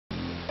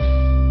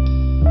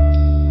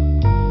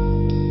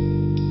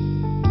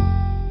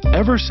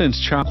Ever since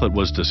chocolate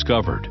was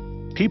discovered,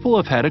 people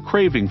have had a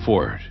craving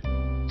for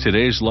it.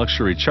 Today's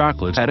luxury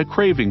chocolates had a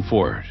craving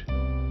for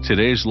it.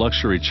 Today's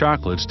luxury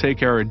chocolates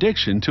take our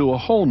addiction to a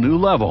whole new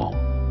level.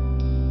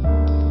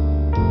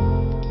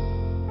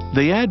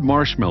 They add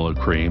marshmallow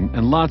cream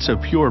and lots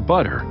of pure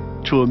butter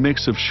to a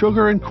mix of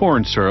sugar and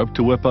corn syrup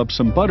to whip up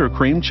some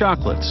buttercream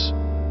chocolates.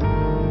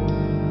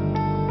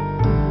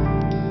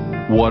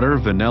 Water,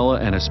 vanilla,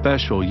 and a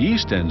special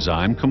yeast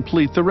enzyme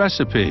complete the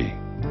recipe.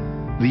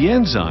 The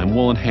enzyme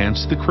will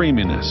enhance the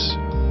creaminess.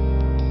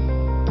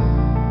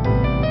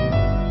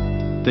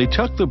 They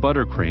tuck the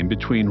buttercream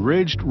between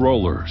ridged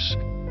rollers,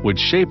 which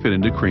shape it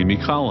into creamy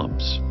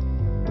columns.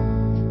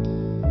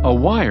 A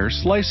wire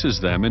slices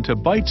them into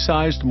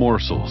bite-sized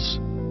morsels.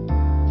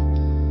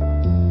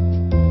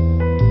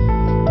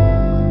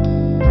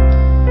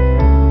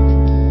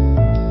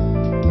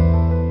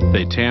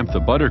 They tamp the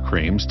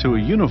buttercreams to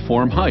a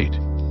uniform height.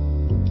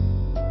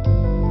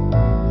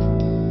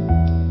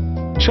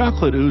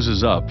 Chocolate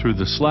oozes up through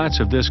the slats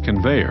of this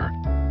conveyor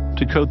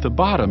to coat the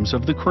bottoms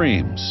of the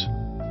creams.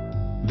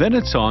 Then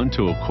it's on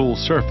to a cool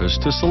surface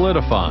to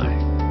solidify.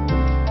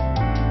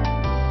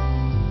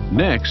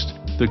 Next,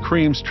 the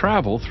creams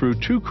travel through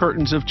 2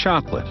 curtains of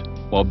chocolate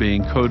while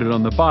being coated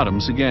on the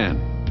bottoms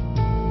again.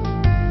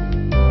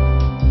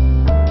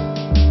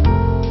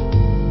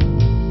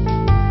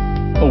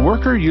 A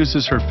worker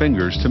uses her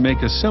fingers to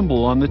make a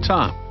symbol on the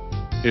top.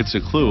 It's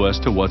a clue as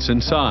to what's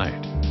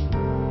inside.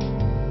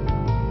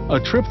 A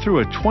trip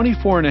through a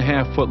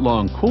 24.5-foot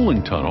long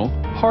cooling tunnel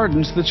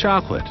hardens the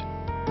chocolate,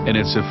 and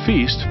it's a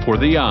feast for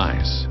the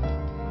eyes.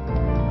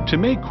 To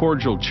make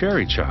cordial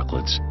cherry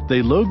chocolates,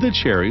 they load the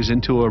cherries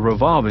into a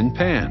revolving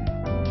pan.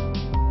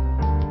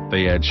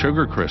 They add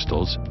sugar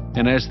crystals,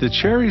 and as the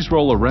cherries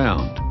roll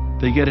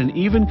around, they get an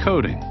even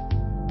coating.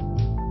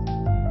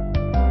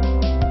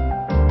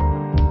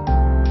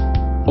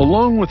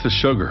 Along with the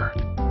sugar,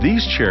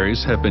 these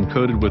cherries have been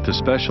coated with a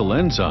special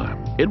enzyme.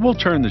 It will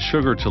turn the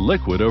sugar to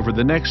liquid over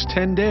the next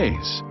 10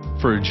 days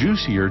for a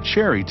juicier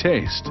cherry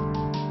taste.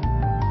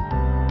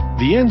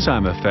 The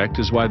enzyme effect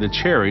is why the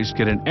cherries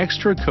get an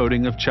extra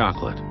coating of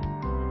chocolate.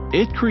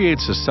 It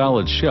creates a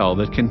solid shell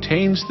that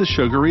contains the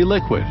sugary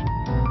liquid.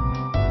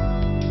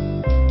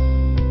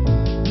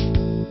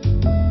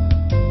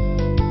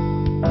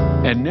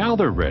 And now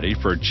they're ready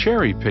for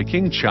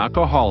cherry-picking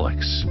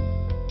chocoholics.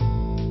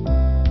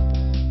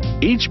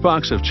 Each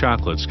box of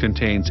chocolates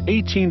contains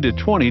 18 to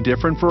 20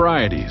 different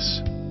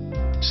varieties.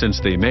 Since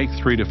they make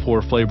 3 to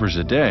 4 flavors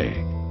a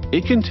day,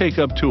 it can take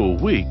up to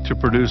a week to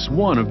produce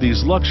one of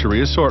these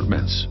luxury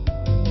assortments.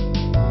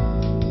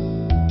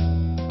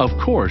 Of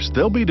course,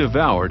 they'll be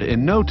devoured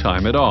in no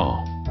time at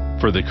all.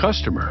 For the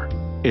customer,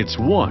 it's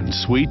one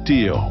sweet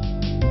deal.